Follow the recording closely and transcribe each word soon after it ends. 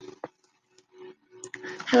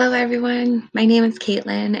Hello, everyone. My name is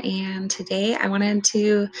Caitlin, and today I wanted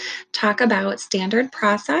to talk about Standard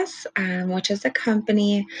Process, which is a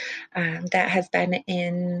company that has been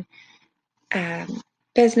in um,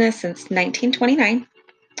 business since 1929.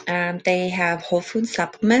 They have whole food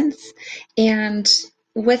supplements, and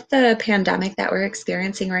with the pandemic that we're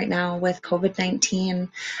experiencing right now with COVID-19,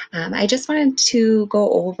 I just wanted to go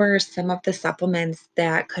over some of the supplements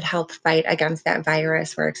that could help fight against that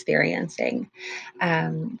virus we're experiencing.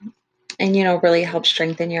 Um, and really help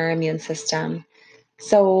strengthen your immune system.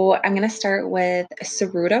 So I'm going to start with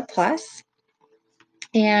Saruta Plus,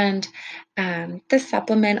 and this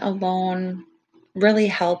supplement alone really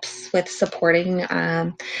helps with supporting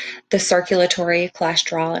the circulatory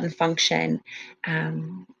cholesterol and function.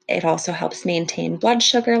 It also helps maintain blood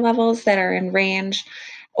sugar levels that are in range.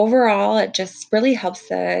 Overall, it just really helps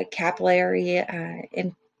the capillary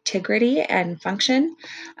integrity and function.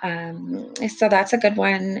 So that's a good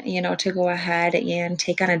one, to go ahead and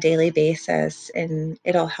take on a daily basis, and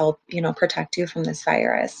it'll help, protect you from this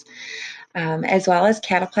virus. As well as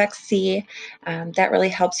Cataplex C, that really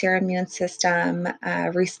helps your immune system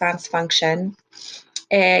response function.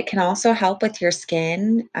 It can also help with your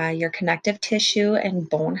skin, your connective tissue, and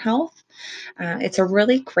bone health. It's a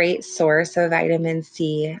really great source of vitamin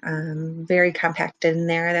C, very compacted in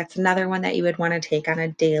there. That's another one that you would want to take on a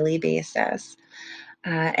daily basis.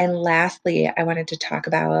 And lastly, I wanted to talk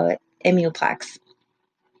about Immuplex.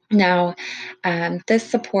 Now, this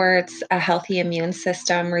supports a healthy immune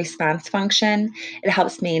system response function. It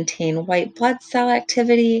helps maintain white blood cell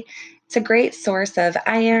activity. It's a great source of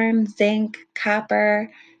iron, zinc,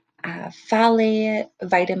 copper, folate,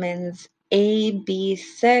 vitamins A,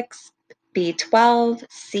 B6, B12,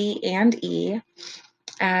 C, and E.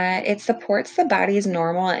 It supports the body's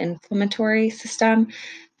normal inflammatory system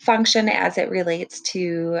function as it relates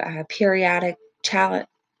to periodic challenges,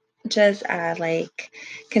 like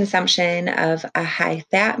consumption of a high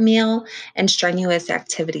fat meal and strenuous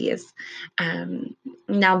activities.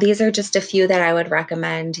 Now, these are just a few that I would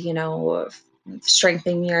recommend,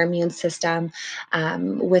 strengthening your immune system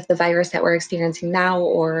with the virus that we're experiencing now,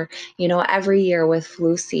 or, every year with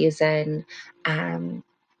flu season. Um,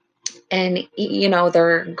 and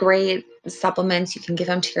they're great supplements. You can give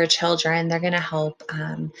them to your children. They're going to help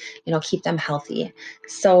keep them healthy.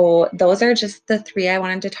 So those are just the three I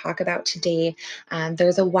wanted to talk about today.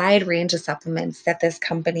 There's a wide range of supplements that this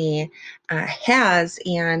company has,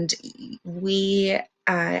 and we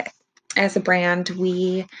as a brand,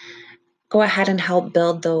 we go ahead and help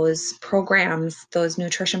build those programs, those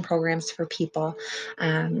nutrition programs for people.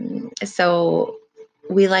 So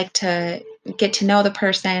we like to get to know the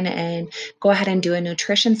person and go ahead and do a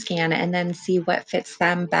nutrition scan and then see what fits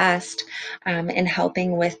them best in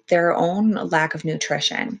helping with their own lack of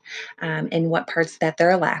nutrition, and what parts that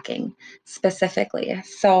they're lacking specifically.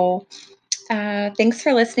 So thanks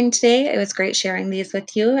for listening today. It was great sharing these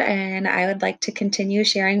with you, and I would like to continue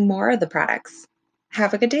sharing more of the products.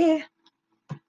 Have a good day.